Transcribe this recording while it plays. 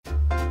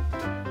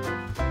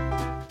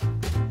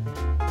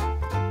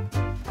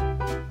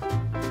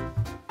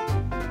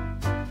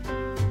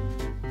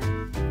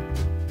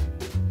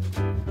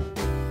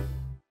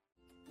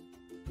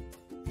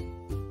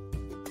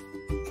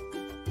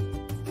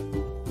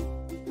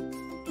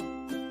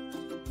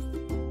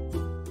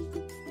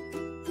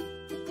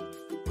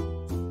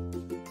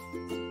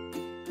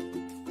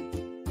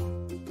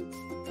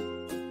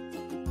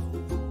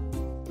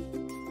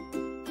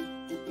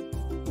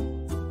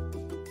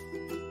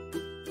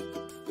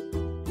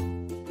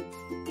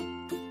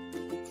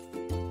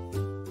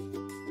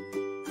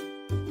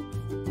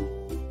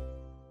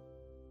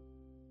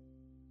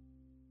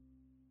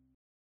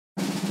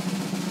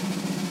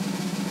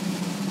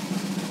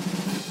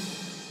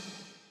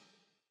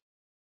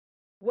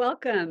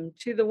welcome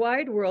to the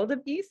wide world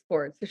of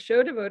esports, a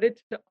show devoted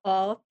to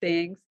all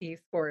things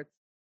esports.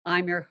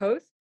 I'm your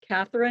host,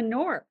 Catherine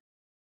Knorr.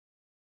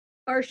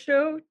 Our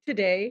show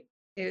today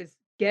is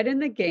Get in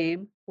the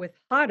Game with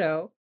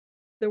Hotto,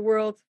 the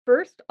world's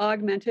first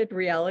augmented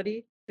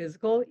reality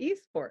physical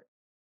esport.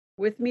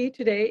 With me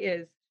today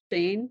is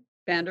Shane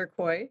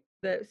Vanderkoy,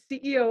 the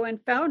CEO and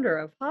founder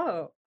of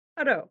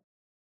Hotto.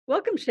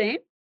 Welcome, Shane.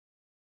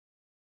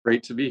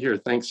 Great to be here.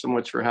 Thanks so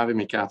much for having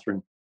me,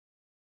 Catherine.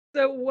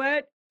 So,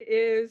 what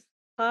is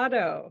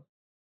Hotto?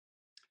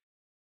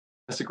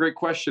 That's a great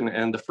question.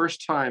 And the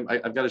first time,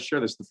 I've got to share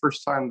this, the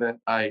first time that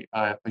I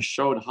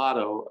showed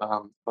Hotto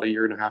about a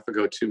year and a half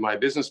ago to my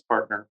business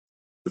partner,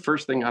 the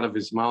first thing out of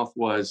his mouth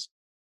was,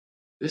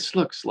 "This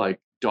looks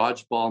like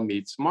dodgeball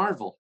meets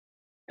Marvel."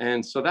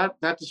 And so that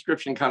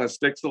description kind of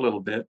sticks a little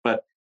bit.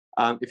 But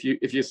if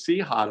you see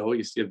Hotto,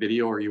 you see a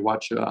video or you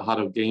watch a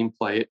Hotto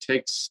gameplay, it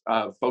takes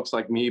folks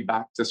like me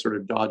back to sort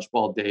of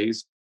dodgeball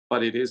days.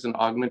 But it is an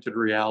augmented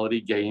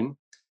reality game,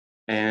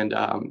 and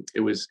it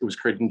was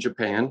created in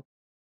Japan.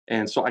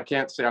 And so I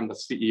can't say I'm the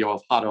CEO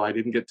of Hotto. I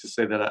didn't get to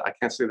say that. I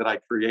can't say that I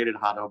created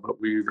Hotto, but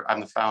I'm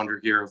the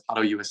founder here of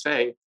Hotto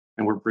USA,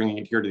 and we're bringing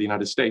it here to the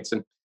United States.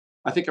 And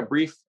I think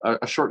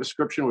a short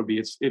description would be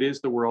it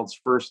is the world's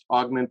first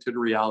augmented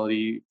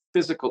reality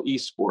physical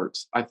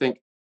esports. I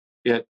think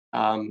it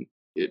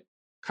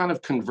kind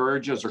of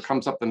converges or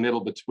comes up the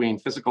middle between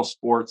physical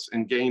sports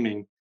and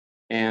gaming,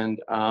 and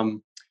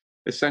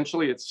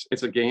essentially,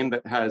 it's a game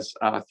that has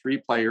 3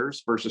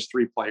 players versus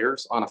 3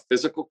 players on a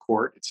physical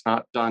court. It's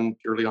not done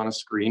purely on a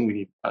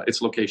screen.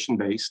 It's location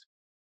based.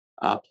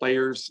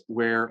 Players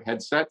wear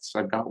headsets.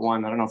 I've got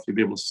one. I don't know if you'll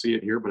be able to see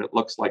it here, but it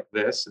looks like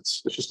this.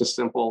 It's just a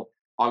simple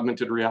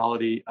augmented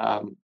reality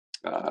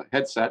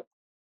headset.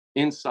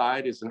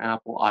 Inside is an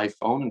Apple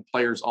iPhone, and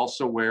players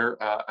also wear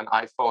an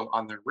iPhone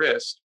on their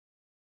wrist.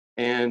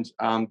 And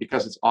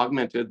because it's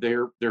augmented,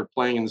 they're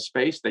playing in the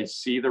space. They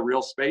see the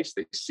real space.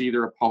 They see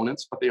their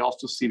opponents, but they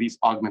also see these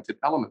augmented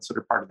elements that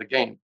are part of the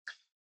game.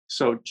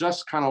 So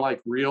just kind of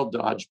like real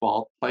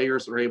dodgeball,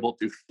 players are able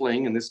to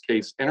fling, in this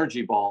case,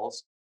 energy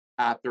balls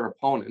at their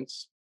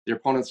opponents. The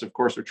opponents, of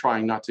course, are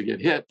trying not to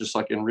get hit, just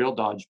like in real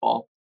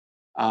dodgeball.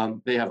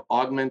 They have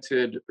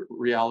augmented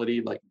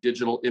reality, like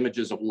digital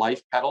images of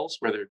life petals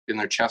where they're in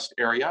their chest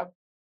area.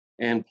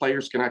 And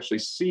players can actually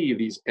see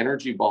these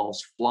energy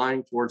balls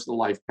flying towards the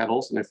life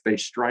petals. And if they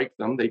strike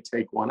them, they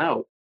take one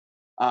out.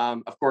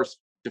 Of course,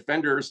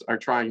 defenders are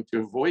trying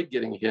to avoid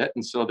getting hit.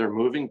 And so they're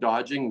moving,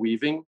 dodging,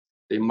 weaving.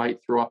 They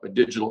might throw up a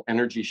digital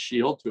energy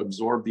shield to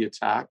absorb the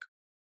attack.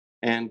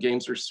 And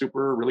games are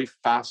really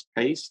fast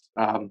paced,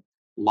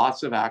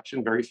 lots of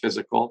action, very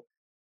physical.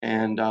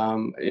 And,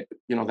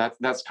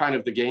 that's kind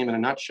of the game in a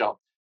nutshell.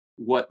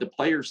 What the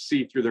players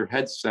see through their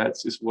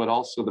headsets is what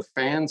also the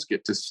fans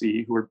get to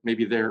see, who are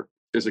maybe there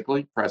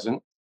physically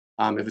present,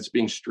 if it's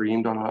being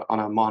streamed on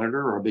a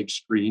monitor or a big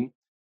screen,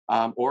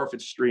 or if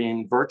it's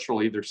streamed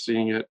virtually, they're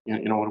seeing it,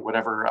 on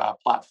whatever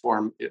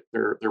platform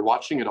they're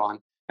watching it on,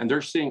 and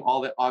they're seeing all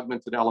the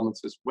augmented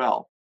elements as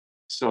well.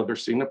 So they're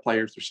seeing the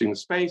players, they're seeing the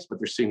space, but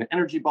they're seeing the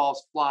energy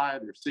balls fly,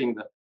 they're seeing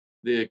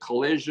the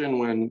collision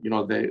when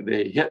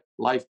they hit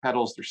life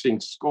petals, they're seeing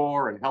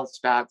score and health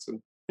stats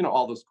and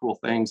all those cool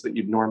things that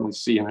you'd normally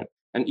see in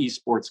an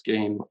esports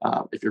game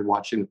if you're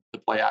watching the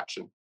play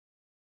action.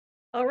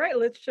 All right,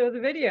 let's show the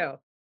video.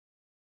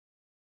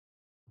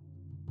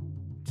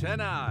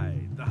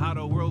 Tonight, the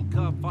Hotto World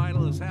Cup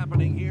final is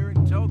happening here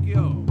in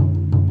Tokyo.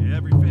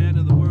 Every fan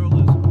in the world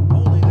is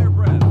holding their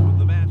breath for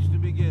the match to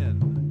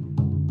begin.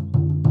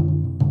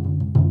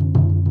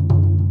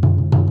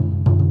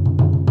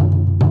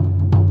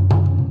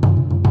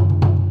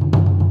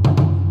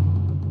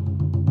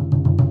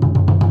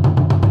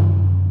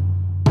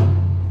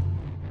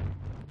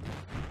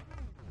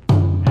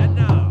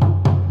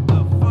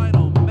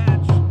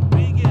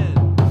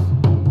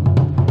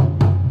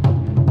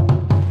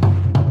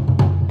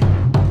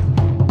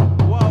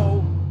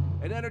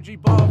 Energy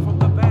ball from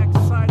the back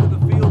side of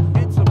the field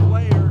hits a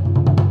player.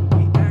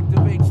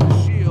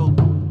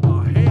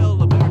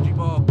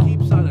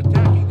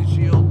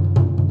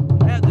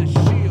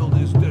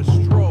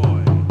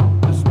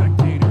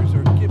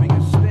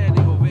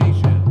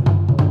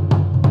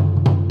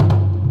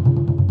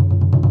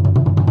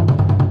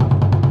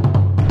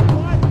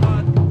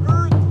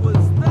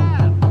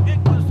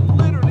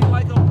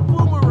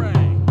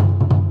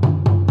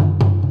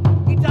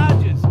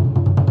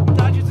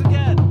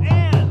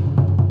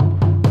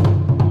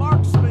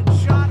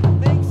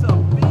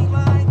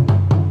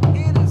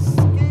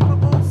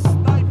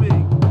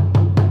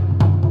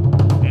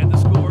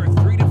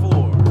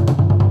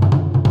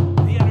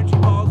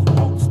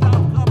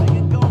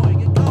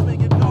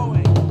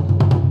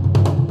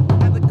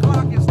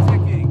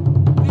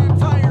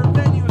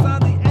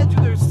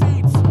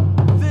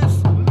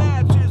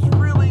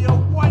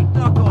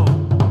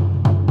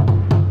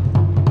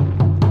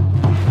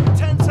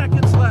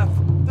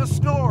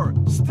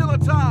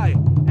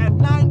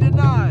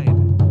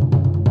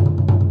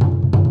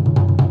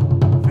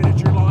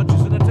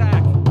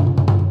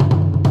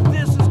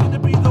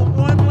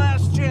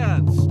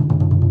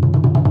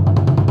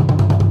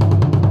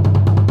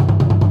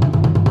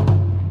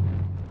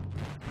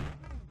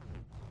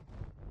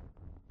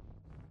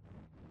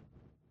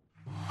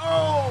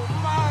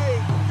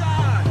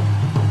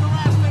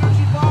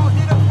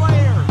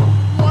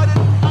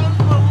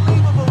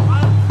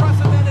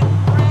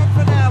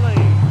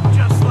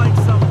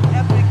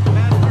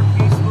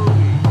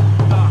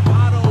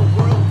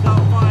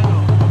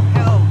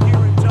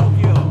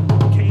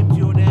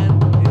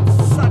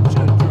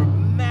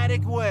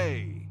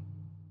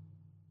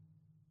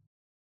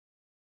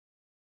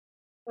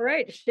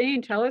 right,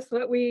 Shane, tell us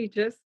what we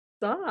just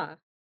saw.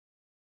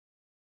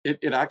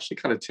 It actually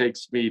kind of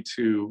takes me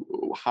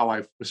to how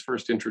I was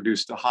first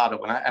introduced to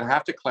Hado, and I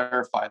have to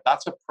clarify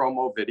that's a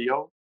promo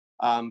video.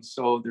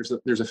 So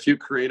there's a few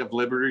creative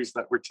liberties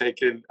that were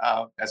taken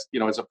as you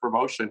know as a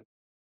promotion,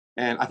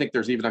 and I think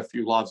there's even a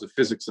few laws of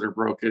physics that are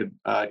broken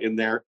in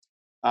there.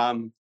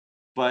 Um,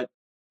 but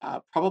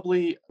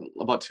probably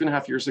about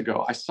 2.5 years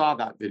ago, I saw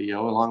that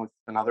video along with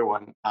another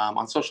one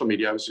on social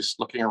media. I was just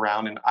looking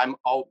around, and I'm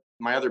all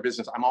my other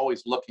business. I'm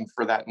always looking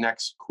for that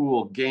next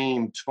cool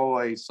game,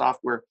 toy,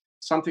 software,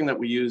 something that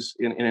we use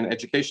in an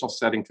educational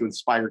setting to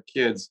inspire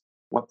kids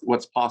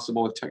what's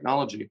possible with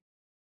technology.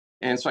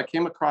 And so I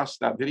came across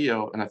that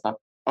video, and I thought,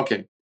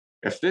 okay,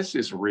 if this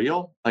is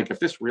real, like if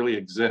this really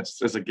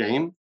exists as a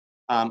game,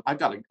 I've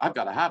got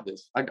to have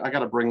this. I got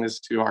to bring this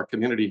to our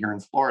community here in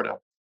Florida.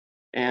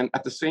 And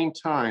at the same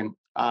time,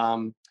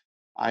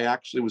 I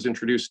actually was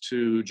introduced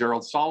to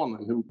Gerald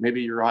Solomon, who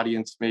maybe your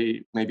audience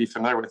may be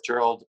familiar with.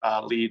 Gerald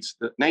leads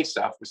the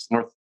NASEF, which is the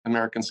North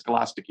American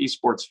Scholastic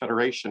Esports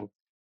Federation.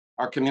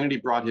 Our community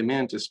brought him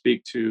in to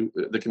speak to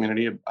the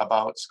community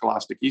about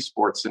scholastic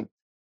esports, and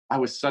I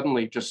was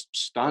suddenly just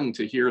stunned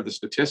to hear the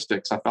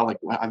statistics. I felt like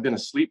wow, I've been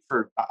asleep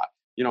for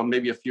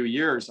maybe a few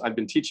years. I've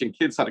been teaching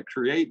kids how to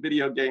create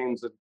video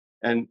games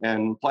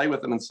and play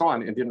with them and so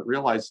on, and didn't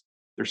realize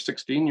there's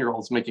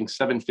 16-year-olds making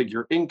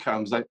seven-figure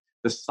incomes.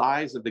 The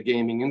size of the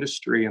gaming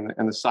industry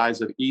and the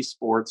size of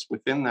esports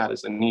within that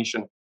as a niche,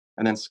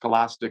 and then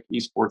scholastic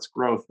esports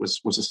growth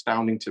was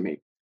astounding to me.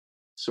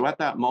 So at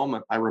that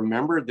moment, I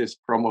remembered this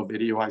promo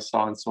video I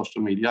saw on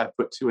social media. I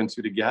put two and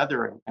two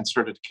together and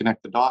started to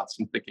connect the dots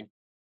and thinking,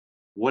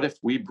 what if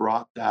we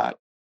brought that,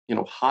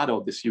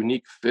 Hado, this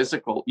unique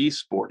physical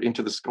esport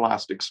into the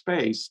scholastic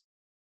space?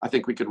 I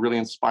think we could really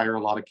inspire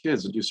a lot of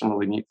kids and do some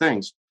really neat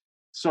things.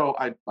 So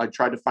I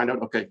tried to find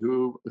out, okay,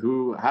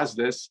 who has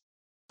this?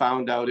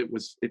 Found out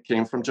it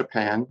came from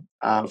Japan,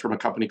 from a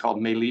company called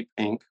Mayleap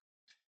Inc.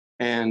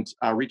 And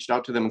reached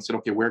out to them and said,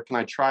 okay, where can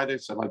I try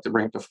this? I'd like to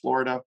bring it to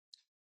Florida.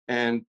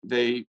 And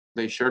they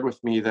shared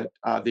with me that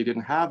they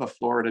didn't have a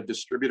Florida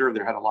distributor. They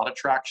had a lot of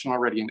traction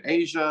already in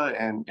Asia,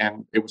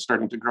 and it was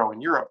starting to grow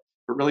in Europe,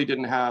 but really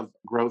didn't have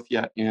growth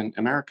yet in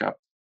America.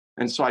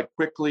 And so I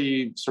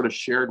quickly sort of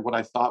shared what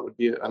I thought would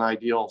be an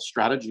ideal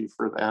strategy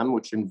for them,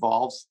 which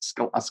involves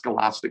a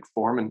scholastic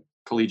form and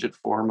collegiate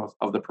form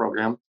of the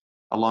program,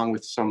 along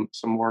with some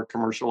more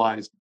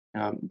commercialized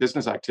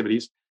business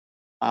activities.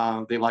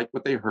 They liked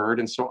what they heard,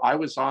 and so I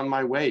was on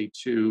my way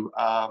to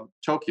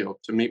Tokyo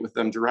to meet with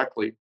them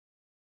directly.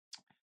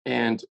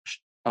 And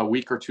a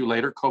week or two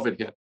later, COVID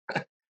hit.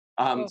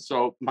 Oh,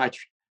 So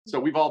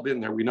we've all been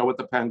there. We know what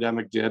the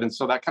pandemic did, and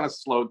so that kind of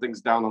slowed things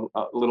down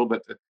a little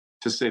bit,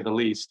 to say the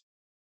least.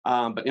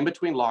 But in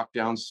between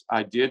lockdowns,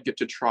 I did get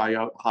to try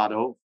out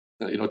Hado,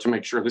 to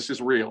make sure this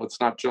is real. It's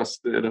not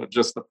just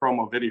the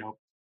promo video.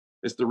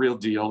 It's the real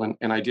deal.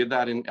 And I did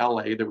that in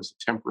LA. There was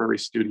a temporary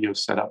studio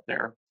set up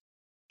there.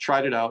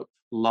 Tried it out,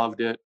 loved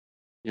it.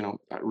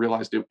 I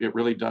realized it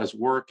really does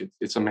work.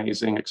 It's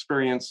amazing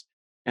experience,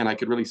 and I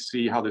could really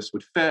see how this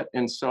would fit.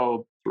 And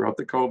so throughout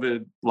the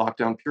COVID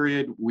lockdown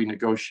period, we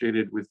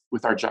negotiated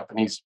with our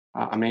Japanese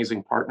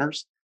amazing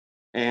partners,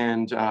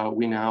 and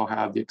we now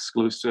have the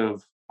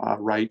exclusive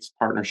rights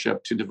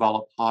partnership to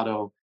develop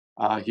Hado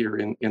here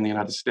in the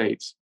United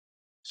States.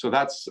 So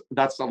that's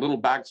a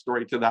little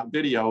backstory to that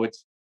video.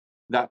 It's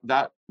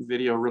that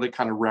video really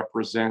kind of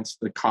represents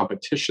the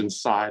competition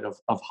side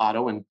of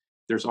Hado, and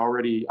there's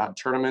already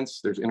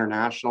tournaments. There's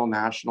international,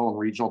 national, and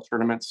regional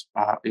tournaments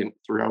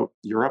throughout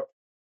Europe,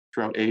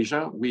 throughout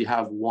Asia. We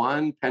have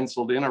one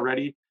penciled in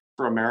already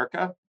for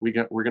America. We're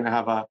going to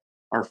have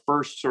our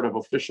first sort of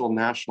official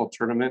national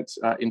tournament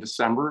in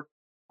December.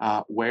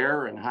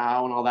 Where and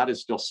how and all that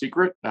is still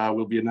secret.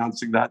 We'll be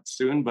announcing that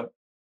soon, but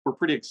we're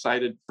pretty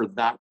excited for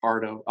that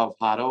part of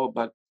Hado.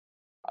 But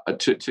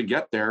to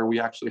get there, we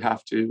actually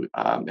have to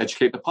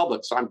educate the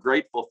public. So I'm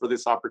grateful for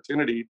this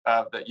opportunity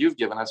that you've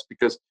given us,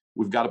 because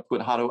we've got to put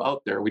Hado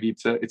out there. We need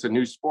to. It's a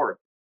new sport.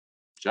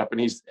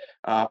 Japanese,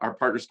 our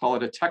partners call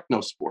it a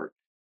techno sport.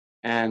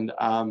 And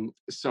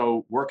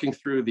so working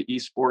through the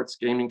esports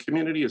gaming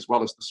community as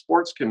well as the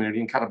sports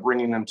community and kind of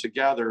bringing them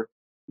together,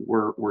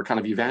 we're kind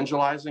of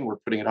evangelizing. We're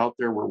putting it out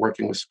there. We're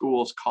working with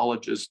schools,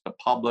 colleges, the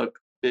public,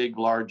 big,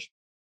 large,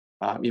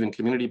 even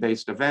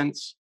community-based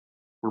events.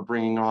 We're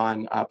bringing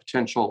on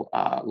potential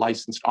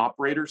licensed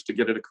operators to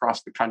get it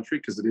across the country,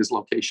 because it is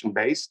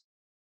location-based.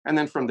 And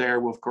then from there,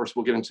 we'll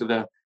get into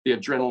the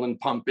adrenaline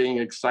pumping,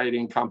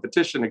 exciting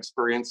competition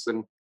experience,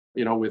 and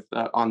with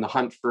on the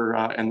hunt for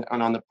and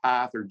on the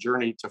path or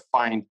journey to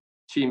find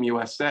Team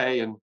USA,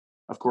 and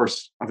of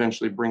course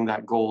eventually bring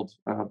that gold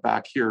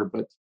back here.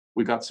 But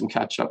we got some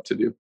catch up to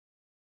do.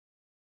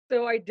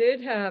 so I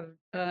did have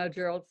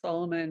Gerald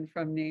Solomon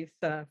from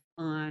NASEF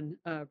on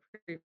a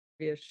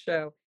previous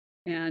show,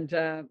 and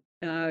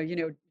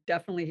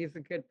definitely he's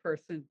a good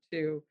person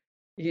to,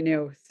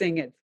 sing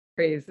its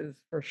praises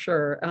for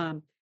sure.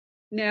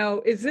 Now,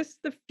 is this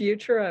the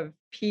future of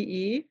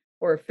PE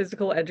or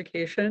physical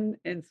education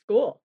in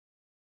school?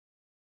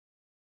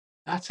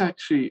 That's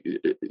actually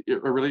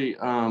a really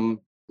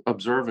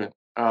observant,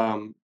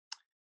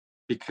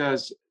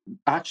 because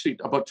actually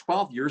about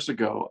 12 years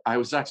ago, I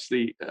was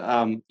actually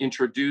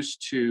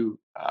introduced to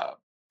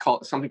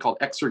something called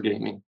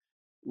exergaming,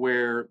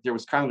 where there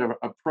was kind of an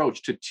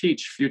approach to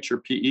teach future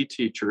PE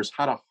teachers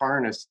how to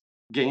harness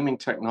gaming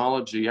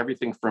technology,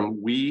 everything from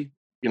Wii,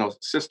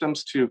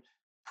 systems to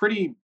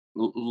pretty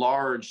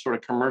large sort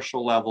of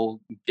commercial level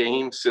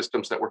game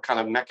systems that were kind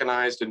of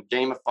mechanized and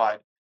gamified.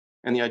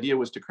 And the idea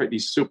was to create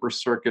these super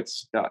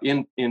circuits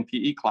in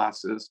PE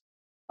classes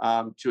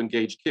to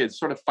engage kids,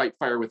 sort of fight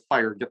fire with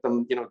fire, get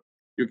them,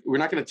 we're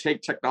not going to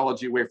take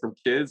technology away from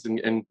kids,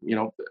 and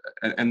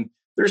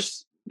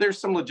there's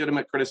some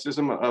legitimate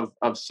criticism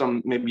of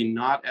some maybe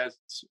not as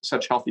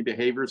such healthy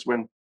behaviors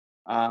when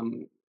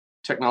um,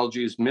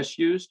 technology is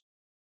misused.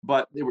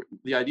 But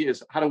the idea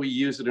is, how do we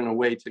use it in a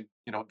way to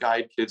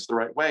guide kids the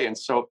right way? And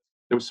so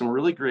there was some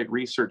really great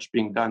research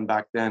being done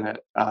back then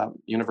at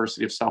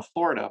University of South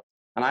Florida,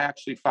 and I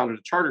actually founded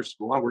a charter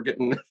school. We're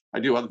getting I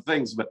do other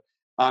things, but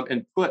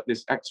and put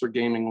this Exer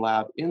Gaming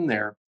Lab in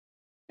there.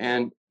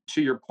 And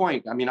to your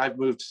point, I mean, I've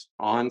moved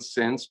on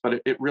since,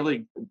 but it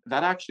really,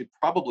 that actually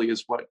probably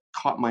is what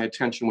caught my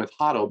attention with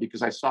Hotto,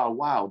 because I saw,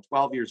 wow,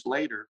 12 years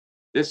later,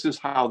 this is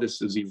how this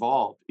has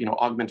evolved,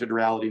 augmented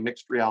reality,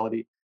 mixed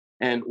reality.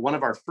 And one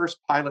of our first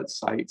pilot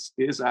sites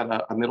is at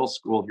a middle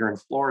school here in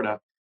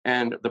Florida.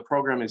 And the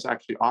program is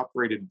actually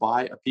operated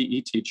by a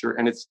PE teacher,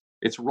 and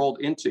it's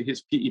rolled into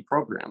his PE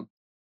program.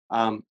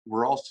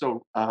 We're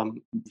also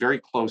very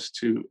close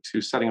to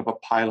setting up a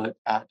pilot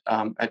at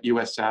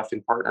USF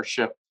in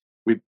partnership.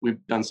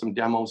 We've done some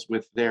demos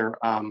with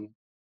uh,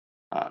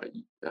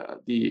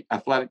 the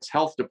athletics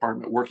health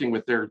department, working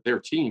with their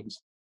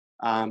teams,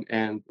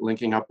 and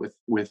linking up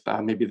with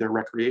maybe their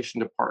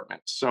recreation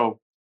department. So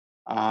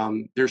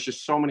there's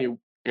just so many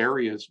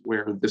areas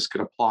where this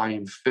could apply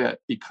and fit,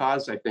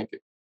 because I think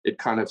it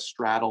kind of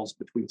straddles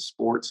between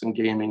sports and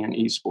gaming and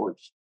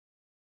esports.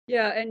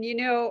 Yeah, and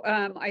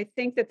I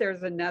think that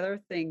there's another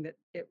thing that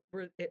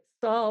it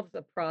solves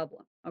a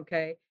problem,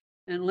 okay?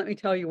 And let me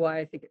tell you why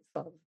I think it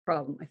solves the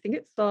problem. I think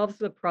it solves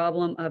the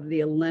problem of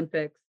the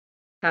Olympics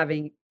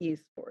having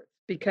esports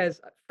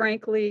because,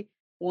 frankly,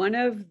 one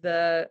of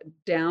the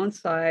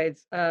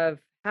downsides of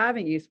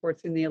having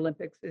esports in the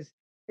Olympics is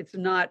it's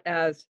not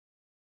as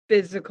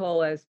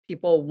physical as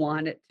people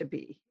want it to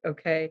be,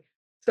 okay?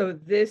 So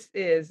this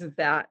is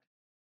that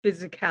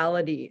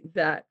physicality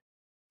that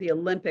the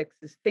Olympics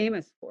is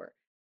famous for.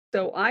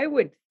 So I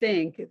would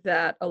think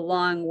that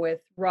along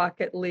with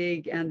Rocket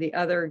League and the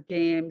other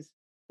games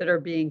that are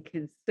being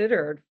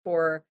considered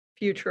for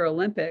future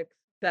Olympics,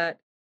 that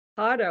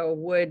Hado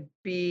would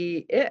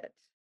be it.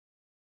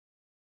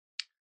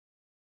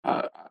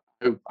 Uh,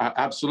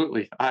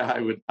 Absolutely, I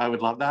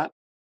would love that.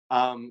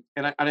 And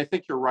I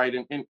think you're right.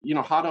 And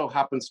Hado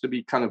happens to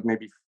be kind of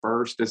maybe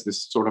first as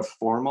this sort of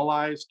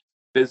formalized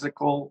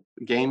physical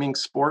gaming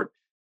sport,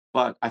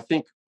 but I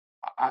think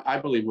I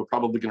believe we're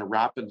probably going to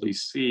rapidly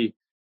see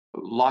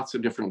lots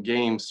of different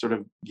games sort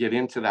of get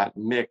into that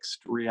mixed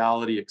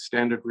reality,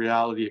 extended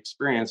reality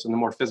experience. And the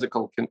more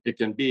physical it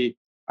can be,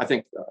 I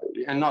think,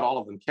 and not all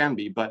of them can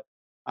be, but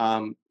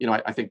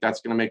I think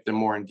that's going to make them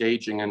more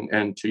engaging,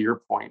 and to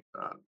your point,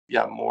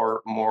 yeah,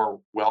 more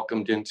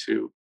welcomed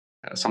into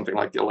something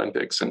like the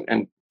Olympics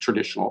and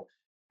traditional,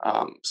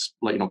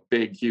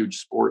 big, huge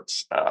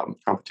sports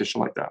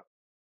competition like that.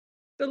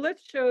 So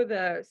let's show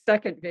the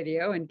second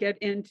video and get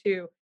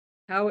into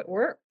how it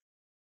works.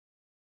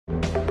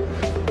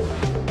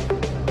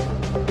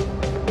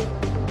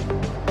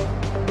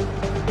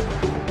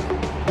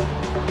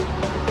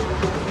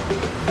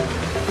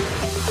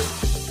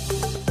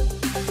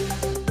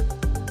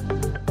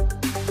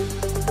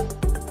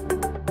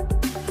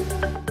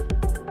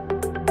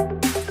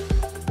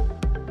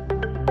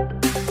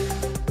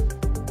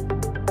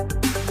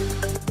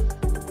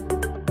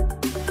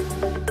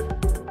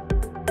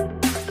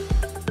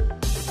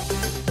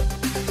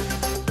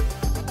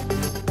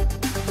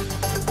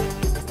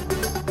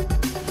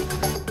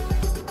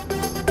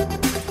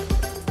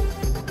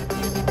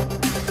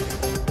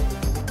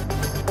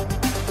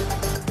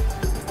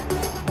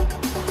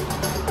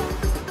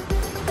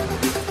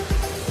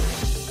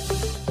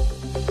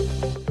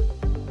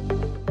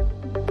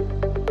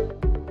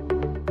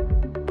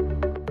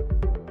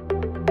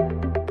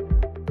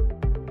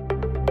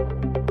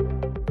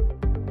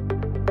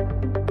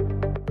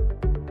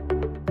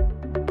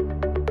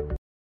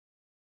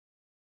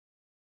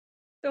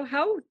 So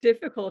how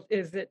difficult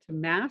is it to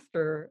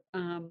master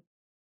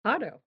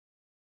Hado?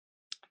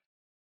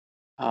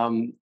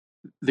 Um,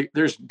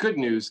 there's good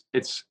news.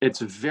 It's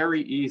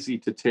very easy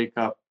to take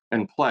up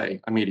and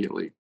play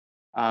immediately.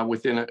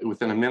 Within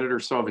a minute or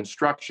so of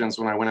instructions,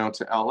 when I went out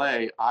to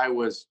LA, I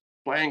was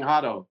playing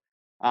Hado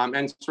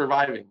and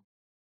surviving,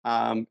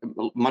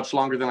 much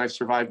longer than I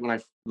survived when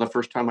the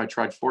first time I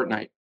tried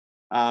Fortnite.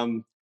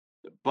 Um,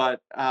 but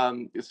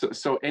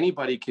so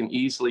anybody can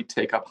easily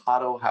take up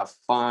Hado, have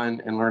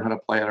fun, and learn how to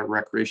play at a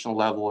recreational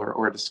level,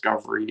 or a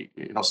discovery,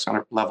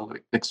 center level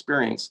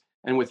experience.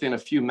 And within a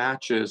few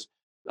matches,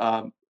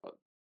 um,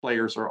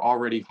 players are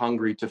already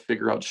hungry to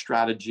figure out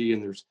strategy,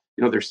 and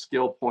there's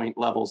skill point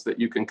levels that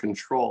you can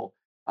control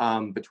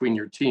between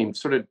your team,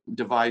 sort of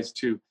devised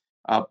to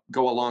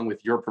go along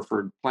with your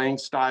preferred playing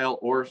style,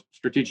 or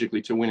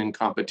strategically to win in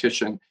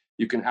competition.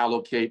 You can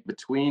allocate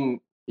between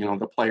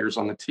the players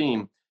on the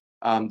team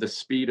the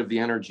speed of the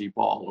energy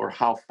ball, or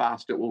how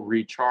fast it will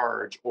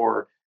recharge,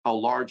 or how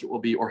large it will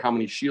be, or how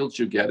many shields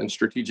you get. And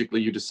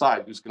strategically, you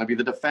decide who's going to be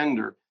the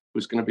defender,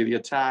 who's going to be the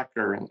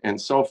attacker, and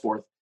so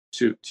forth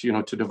to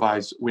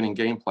devise winning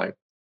gameplay.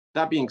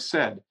 That being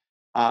said,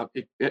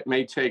 it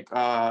may take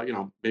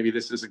maybe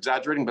this is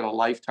exaggerating, but a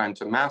lifetime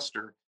to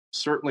master.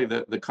 Certainly,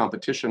 the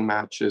competition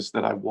matches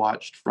that I've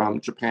watched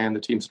from Japan, the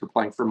teams that are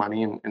playing for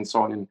money and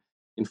so on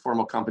in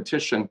formal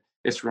competition,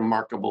 it's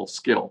remarkable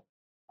skill.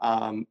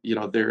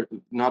 They're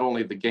not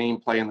only the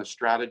gameplay and the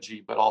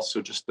strategy, but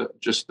also just the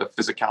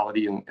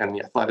physicality and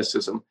the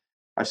athleticism.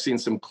 I've seen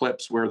some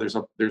clips where there's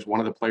one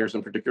of the players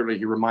in particular.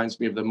 He reminds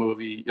me of the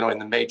movie, in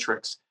The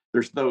Matrix.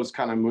 There's those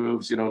kind of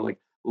moves, like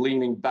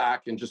leaning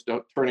back and just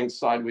turning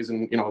sideways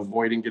and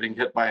avoiding getting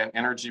hit by an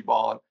energy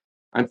ball. And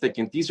I'm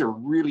thinking these are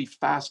really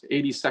fast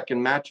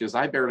 80-second matches.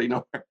 I barely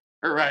know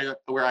where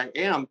I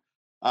am.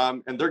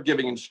 And they're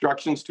giving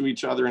instructions to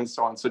each other and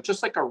so on. So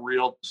just like a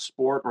real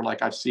sport, or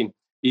like I've seen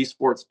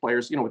esports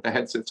players, with the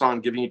headsets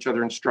on, giving each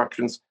other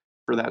instructions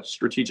for that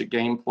strategic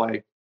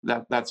gameplay.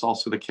 That's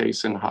also the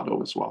case in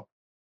Hado as well.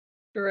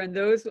 Sure, and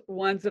those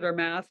ones that are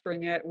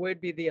mastering it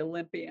would be the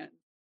Olympians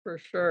for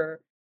sure.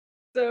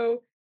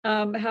 So,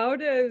 how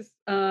does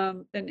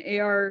an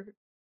AR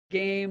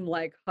game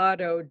like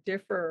Hado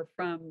differ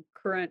from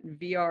current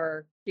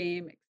VR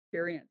game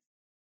experience?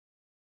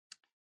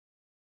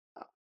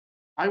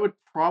 I would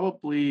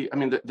probably, I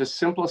mean, the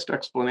simplest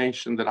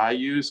explanation that I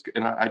use,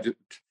 and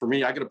for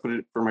me, I got to put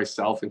it for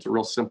myself into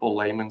real simple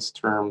layman's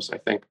terms. I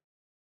think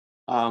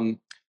um,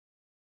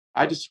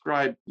 I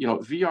describe,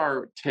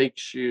 VR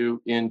takes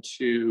you in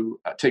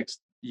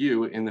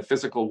the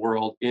physical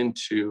world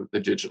into the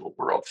digital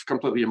world,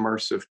 completely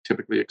immersive,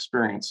 typically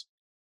experience.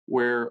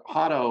 Where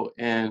Hado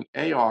and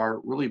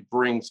AR really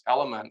brings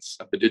elements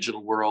of the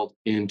digital world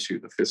into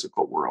the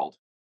physical world.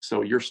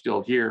 So you're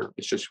still here.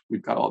 It's just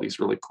we've got all these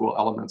really cool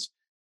elements.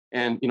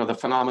 And the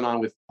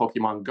phenomenon with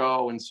Pokemon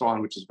Go and so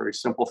on, which is a very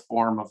simple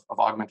form of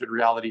augmented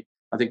reality.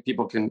 I think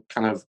people can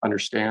kind of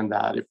understand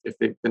that if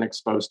they've been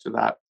exposed to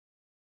that.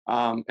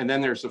 And then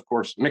there's, of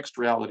course, mixed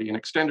reality and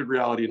extended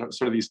reality,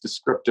 sort of these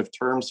descriptive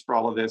terms for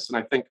all of this. And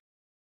I think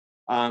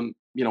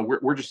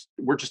we're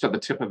just at the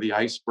tip of the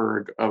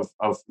iceberg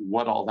of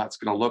what all that's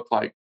going to look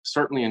like.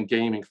 Certainly in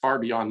gaming, far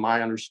beyond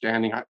my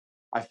understanding.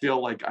 I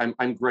feel like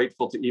I'm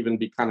grateful to even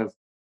be kind of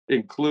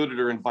included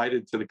or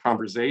invited to the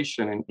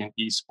conversation in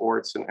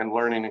esports and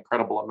learning an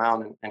incredible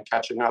amount and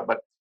catching up. But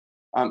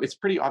it's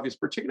pretty obvious,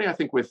 particularly I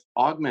think with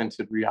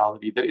augmented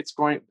reality,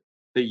 that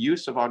the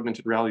use of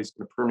augmented reality is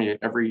going to permeate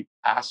every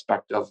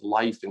aspect of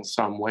life in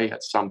some way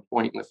at some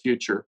point in the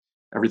future.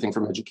 Everything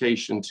from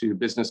education to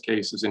business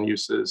cases and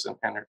uses, and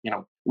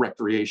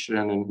recreation,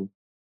 and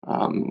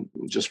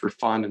just for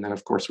fun, and then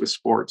of course with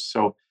sports.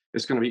 So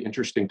it's going to be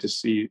interesting to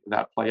see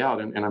that play out,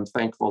 and I'm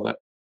thankful that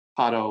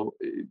Hado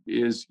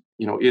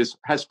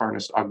has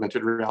harnessed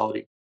augmented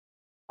reality.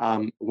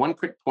 One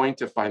quick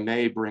point, if I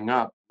may bring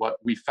up, what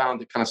we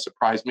found that kind of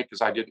surprised me,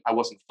 because I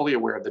wasn't fully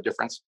aware of the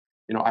difference.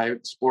 I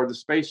explored the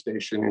space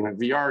station in a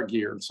VR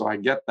gear, so I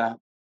get that.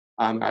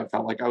 I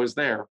felt like I was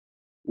there.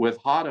 With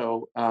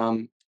Hado,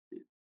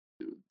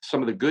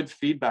 some of the good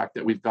feedback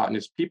that we've gotten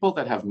is people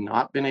that have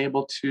not been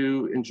able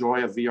to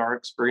enjoy a VR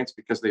experience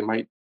because they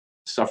might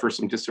suffer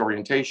some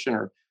disorientation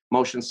or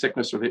motion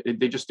sickness, or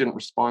they just didn't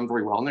respond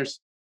very well. And there's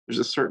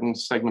a certain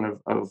segment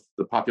of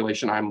the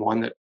population, I'm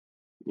one, that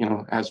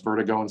has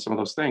vertigo and some of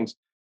those things,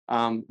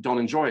 don't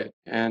enjoy it.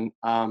 And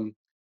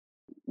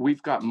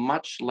we've got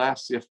much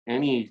less, if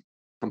any,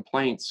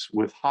 complaints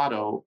with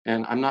Hado,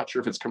 and I'm not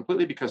sure if it's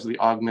completely because of the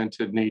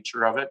augmented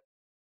nature of it,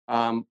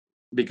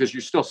 because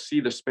you still see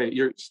the space.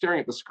 You're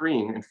staring at the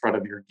screen in front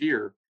of your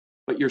gear,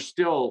 but you're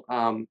still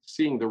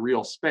seeing the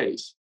real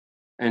space.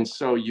 And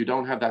so you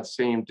don't have that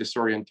same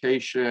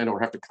disorientation or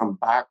have to come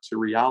back to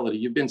reality.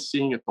 You've been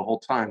seeing it the whole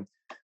time.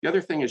 The other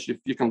thing is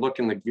you can look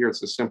in the gear.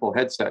 It's a simple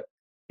headset.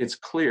 It's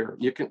clear.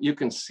 You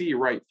can see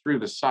right through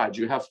the sides.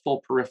 You have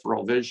full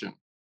peripheral vision.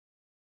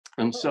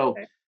 And Oh, so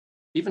okay.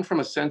 even from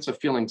a sense of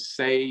feeling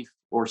safe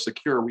or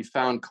secure, we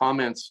found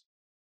comments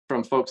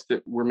from folks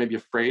that were maybe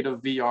afraid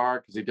of VR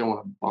because they don't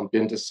want to bump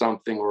into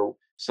something, or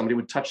somebody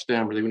would touch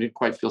them, or they wouldn't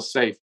quite feel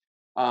safe.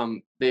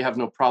 They have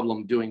no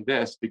problem doing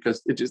this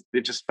because it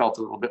just felt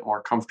a little bit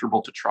more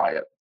comfortable to try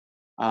it.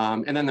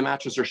 And then the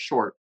matches are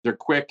short; they're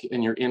quick,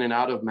 and you're in and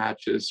out of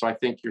matches. So I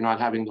think you're not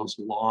having those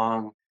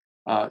long,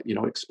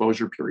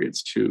 exposure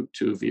periods to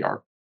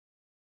VR.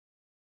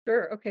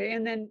 Sure. Okay.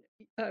 And then,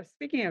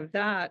 speaking of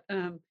that,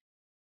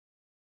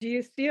 do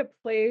you see a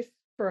place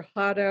for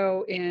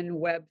Hado in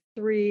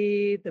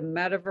Web3, the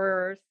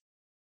metaverse,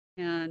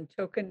 and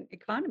token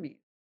economies?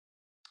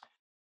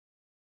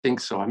 Think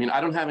so. I mean,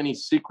 I don't have any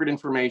secret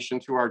information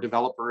to our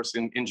developers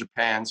in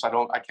Japan,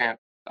 so I can't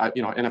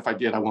and if I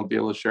did, I won't be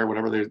able to share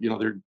whatever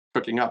they're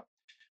cooking up.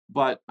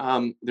 But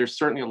there's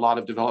certainly a lot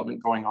of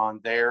development going on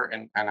there,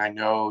 and I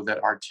know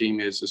that our team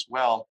is as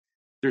well.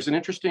 There's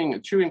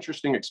two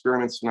interesting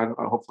experiments, and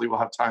hopefully we'll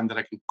have time that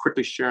I can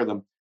quickly share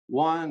them.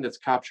 One that's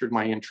captured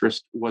my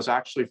interest was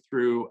actually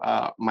through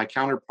my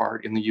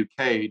counterpart in the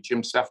UK,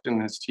 Jim Sefton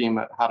and his team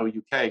at Hado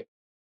UK,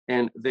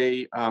 and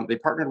they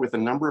partnered with a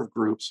number of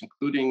groups,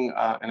 including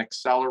an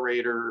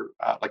accelerator,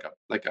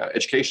 like a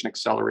education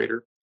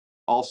accelerator.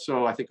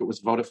 Also, I think it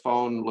was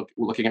Vodafone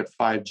looking at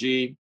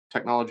 5G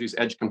technologies,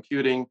 edge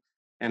computing,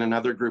 and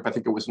another group, I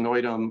think it was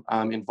Neudem,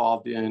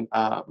 involved in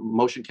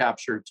motion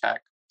capture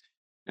tech.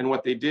 And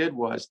what they did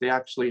was they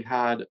actually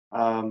had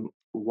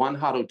one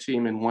Hado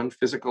team in one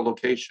physical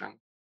location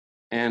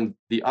and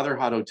the other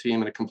Hado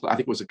team in I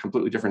think it was a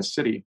completely different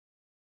city.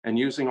 And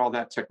using all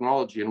that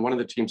technology, and one of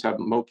the teams had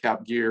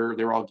mocap gear,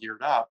 they're all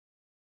geared up,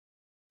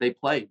 they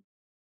played.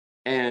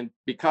 And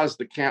because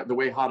the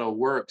way Hado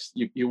works,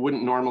 you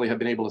wouldn't normally have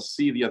been able to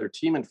see the other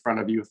team in front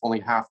of you if only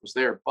half was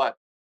there. But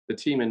the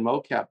team in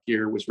mocap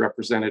gear was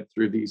represented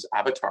through these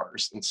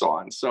avatars and so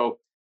on. So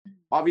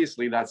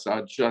obviously, that's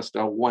just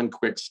one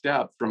quick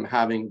step from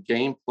having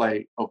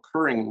gameplay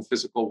occurring in the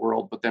physical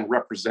world, but then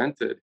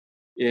represented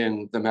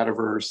in the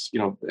metaverse,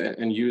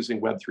 and using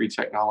Web3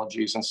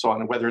 technologies and so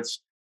on. And whether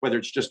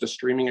it's just a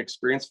streaming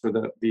experience for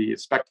the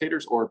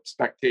spectators, or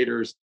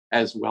spectators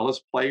as well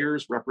as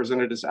players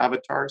represented as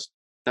avatars,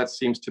 that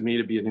seems to me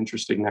to be an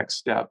interesting next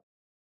step.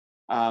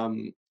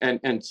 And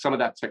some of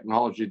that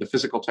technology, the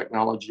physical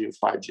technology of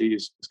 5G,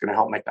 is going to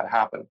help make that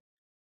happen.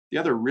 The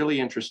other really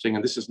interesting,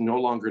 and this is no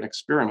longer an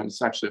experiment,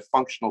 it's actually a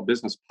functional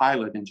business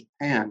pilot in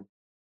Japan.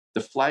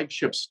 The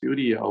flagship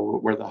studio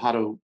where the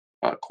Hado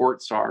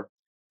courts are,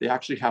 they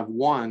actually have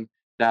one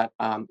that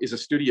is a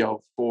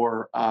studio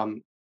for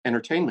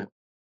entertainment.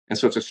 And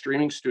so it's a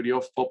streaming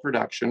studio, full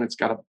production. It's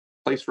got a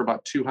place for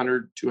about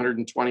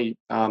 220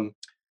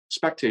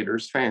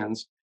 spectators,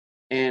 fans.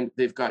 And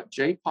they've got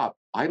J-pop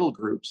idol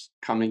groups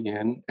coming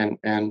in,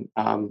 and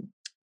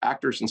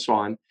actors and so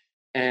on.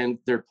 And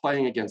they're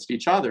playing against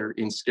each other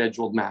in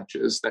scheduled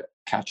matches that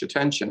catch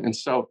attention. And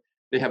so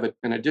they have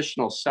an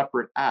additional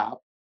separate app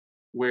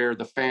where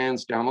the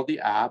fans download the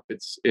app.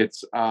 It's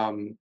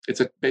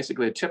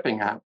basically a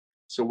tipping app.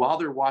 So while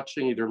they're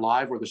watching either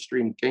live or the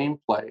streamed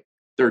gameplay,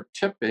 they're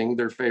tipping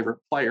their favorite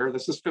player.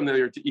 This is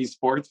familiar to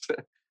esports,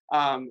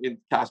 in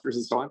casters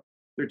and so on.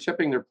 They're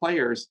tipping their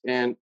players,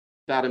 and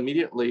that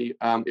immediately,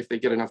 if they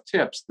get enough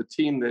tips, the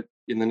team that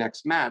in the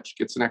next match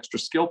gets an extra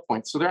skill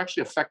point. So they're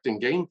actually affecting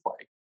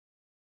gameplay.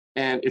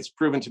 And it's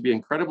proven to be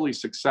incredibly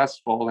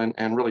successful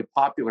and really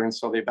popular. And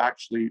so they've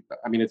actually,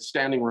 it's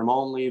standing room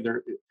only.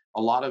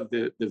 A lot of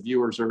the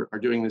viewers are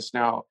doing this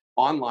now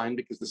online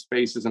because the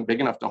space isn't big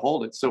enough to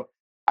hold it. So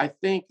I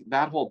think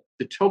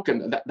the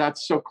token,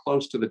 that's so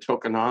close to the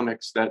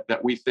tokenomics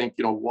that we think,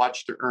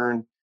 watch to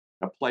earn,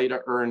 a play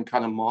to earn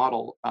kind of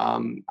model.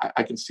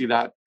 I can see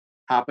that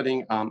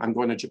happening. I'm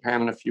going to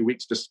Japan in a few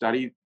weeks to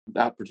study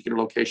that particular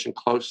location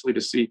closely to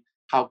see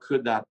how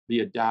could that be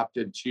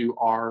adapted to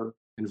our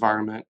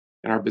environment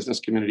and our business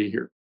community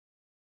here.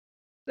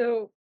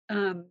 So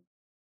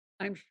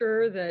I'm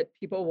sure that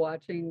people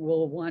watching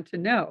will want to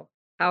know,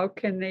 how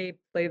can they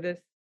play this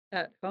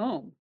at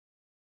home?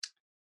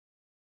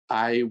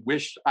 I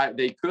wish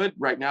they could.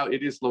 Right now,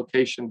 it is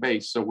location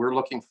based. So we're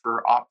looking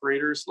for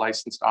operators,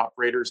 licensed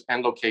operators,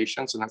 and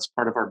locations, and that's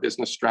part of our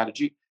business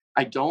strategy.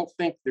 I don't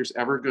think there's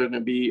ever going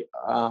to be,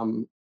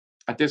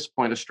 at this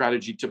point, a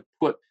strategy to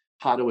put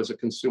Hado as a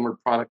consumer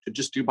product to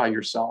just do by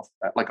yourself,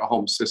 like a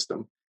home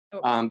system.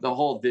 Oh. The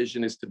whole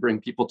vision is to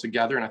bring people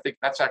together, and I think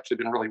that's actually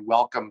been really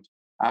welcomed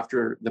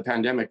after the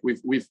pandemic.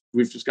 We've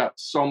just got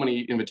so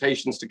many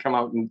invitations to come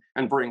out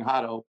and bring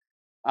Hado.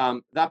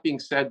 That being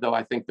said, though,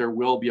 I think there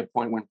will be a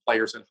point when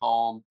players at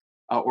home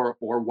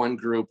or one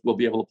group will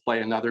be able to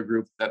play another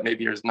group that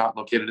maybe is not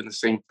located in the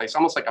same place,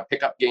 almost like a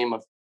pickup game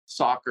of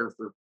soccer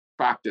for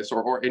practice,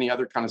 or any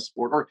other kind of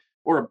sport,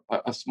 or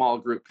a small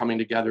group coming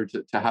together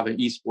to have an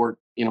esport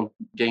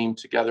game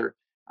together.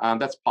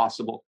 That's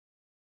possible.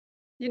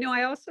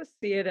 I also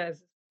see it as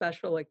a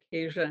special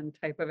occasion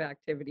type of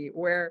activity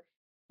where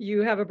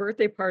you have a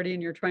birthday party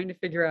and you're trying to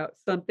figure out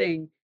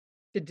something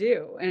to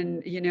do.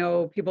 And,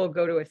 people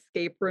go to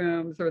escape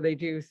rooms or they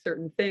do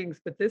certain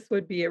things, but this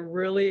would be a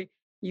really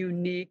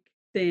unique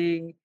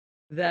thing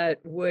that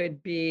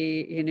would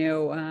be,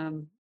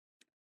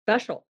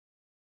 special.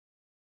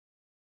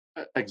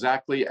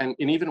 Exactly. And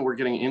even we're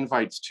getting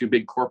invites to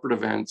big corporate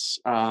events.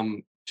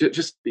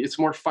 Just it's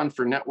more fun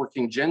for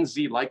networking. Gen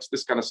Z likes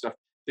this kind of stuff.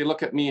 They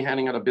look at me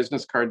handing out a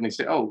business card and they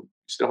say, "Oh, you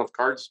still have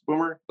cards,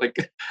 Boomer?" Like,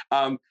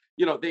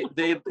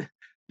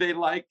 they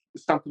like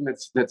something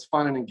that's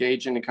fun and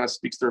engaging and kind of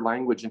speaks their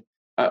language. And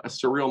a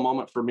surreal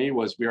moment for me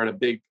was we were at a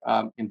big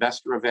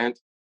investor event,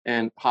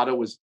 and Hado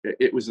was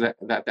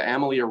the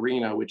Amalie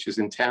Arena, which is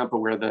in Tampa,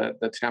 where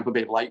the Tampa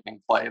Bay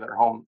Lightning play their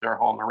home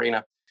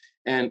arena.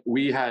 And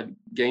we had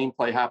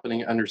gameplay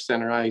happening under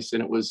center ice,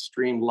 and it was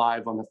streamed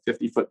live on the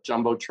 50-foot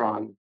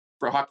jumbotron.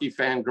 For a hockey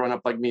fan growing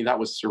up like me, that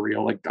was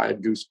surreal. Like, I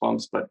had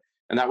goosebumps. But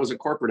And that was a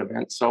corporate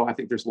event. So I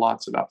think there's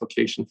lots of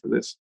application for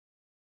this.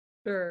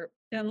 Sure.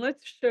 And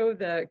let's show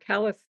the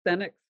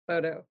calisthenics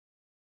photo.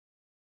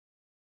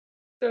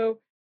 So,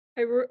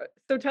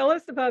 so tell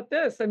us about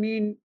this. I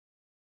mean,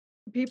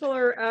 people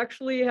are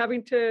actually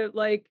having to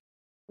like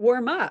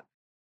warm up.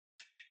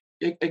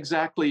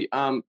 Exactly.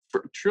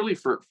 Truly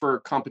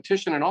for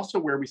competition, and also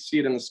where we see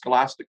it in the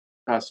scholastic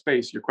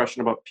space, your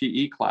question about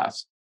PE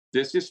class,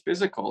 this is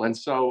physical. And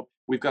so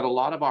we've got a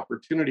lot of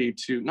opportunity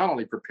to not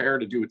only prepare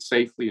to do it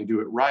safely and do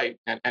it right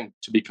and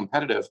to be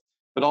competitive,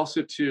 but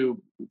also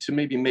to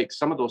maybe make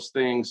some of those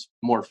things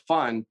more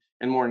fun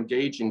and more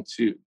engaging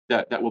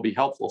that will be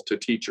helpful to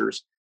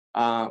teachers.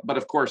 But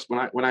of course,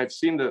 when I've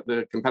seen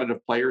the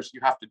competitive players,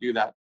 you have to do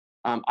that.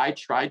 I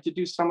tried to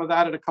do some of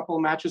that at a couple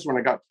of matches when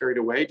I got carried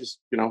away, just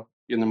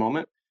in the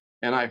moment,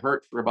 and I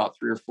hurt for about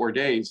 3 or 4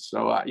 days.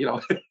 So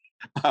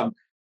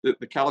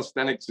the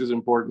calisthenics is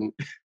important.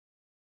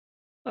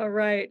 All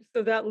right.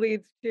 So that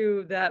leads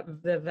to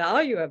the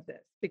value of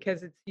this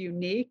because it's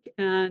unique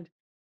and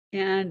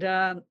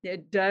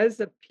it does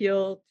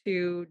appeal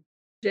to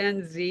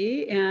Gen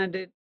Z,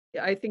 and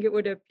I think it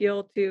would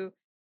appeal to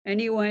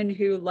anyone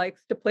who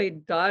likes to play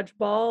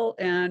dodgeball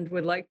and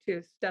would like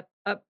to step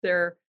up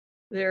their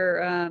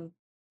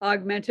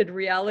augmented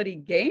reality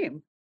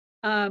game.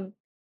 Um,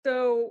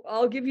 so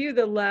I'll give you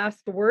the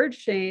last word,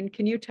 Shane.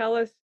 Can you tell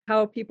us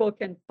how people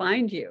can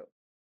find you?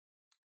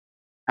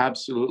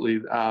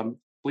 Absolutely.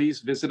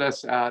 Please visit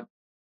us at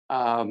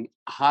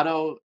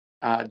hado-usa.com.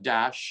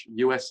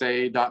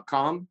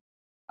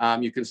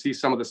 You can see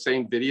some of the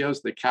same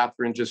videos that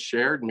Catherine just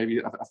shared, maybe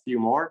a few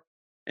more.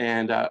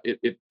 And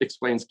it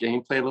explains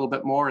gameplay a little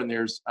bit more. And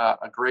there's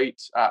a great,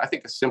 I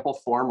think, a simple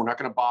form. We're not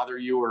going to bother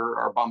you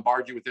or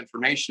bombard you with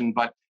information,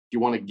 but if you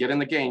want to get in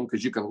the game,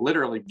 because you can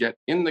literally get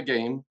in the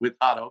game with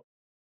Hado,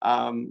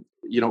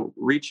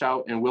 reach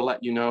out and we'll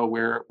let you know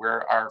where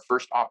our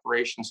first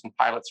operations and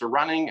pilots are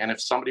running. And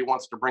if somebody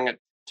wants to bring it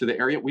to the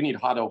area, we need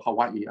Hado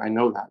Hawaii. I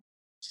know that.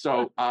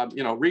 So,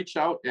 reach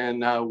out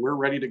and we're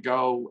ready to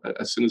go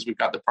as soon as we've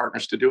got the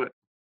partners to do it.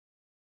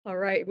 All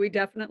right. We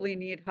definitely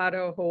need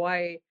Hado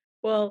Hawaii.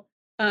 Well,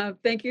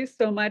 thank you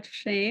so much,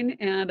 Shane.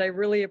 And I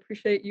really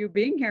appreciate you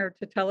being here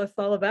to tell us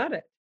all about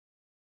it.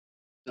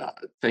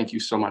 Thank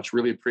you so much.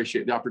 Really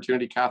appreciate the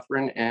opportunity,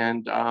 Catherine.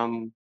 And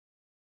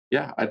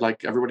I'd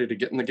like everybody to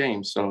get in the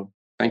game. So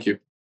thank you.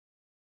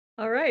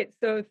 All right.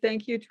 So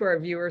thank you to our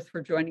viewers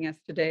for joining us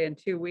today. In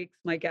 2 weeks,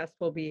 my guest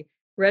will be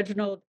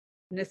Reginald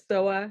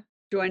Nisoa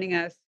joining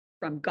us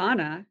from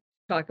Ghana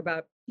to talk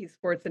about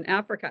esports in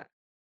Africa.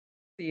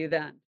 See you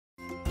then.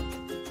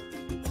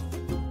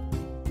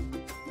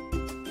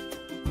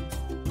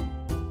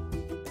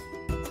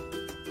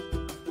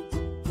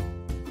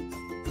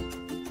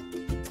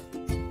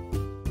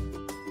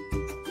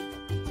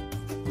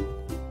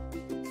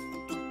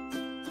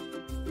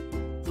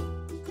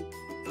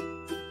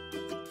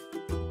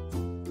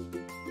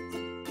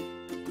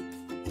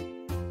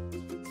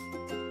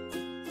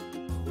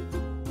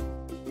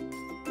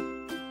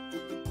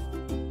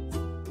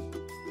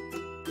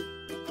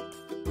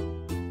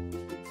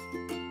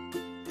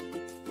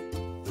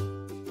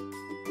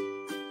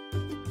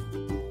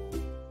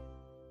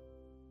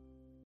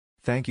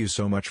 Thank you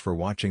so much for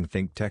watching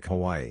Think Tech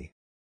Hawaii.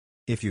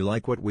 If you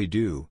like what we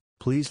do,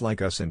 please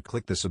like us and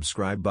click the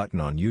subscribe button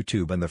on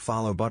YouTube and the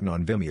follow button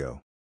on Vimeo.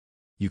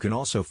 You can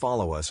also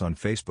follow us on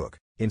Facebook,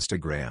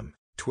 Instagram,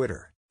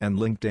 Twitter, and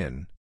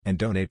LinkedIn, and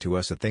donate to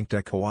us at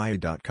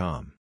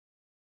thinktechhawaii.com.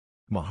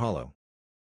 Mahalo.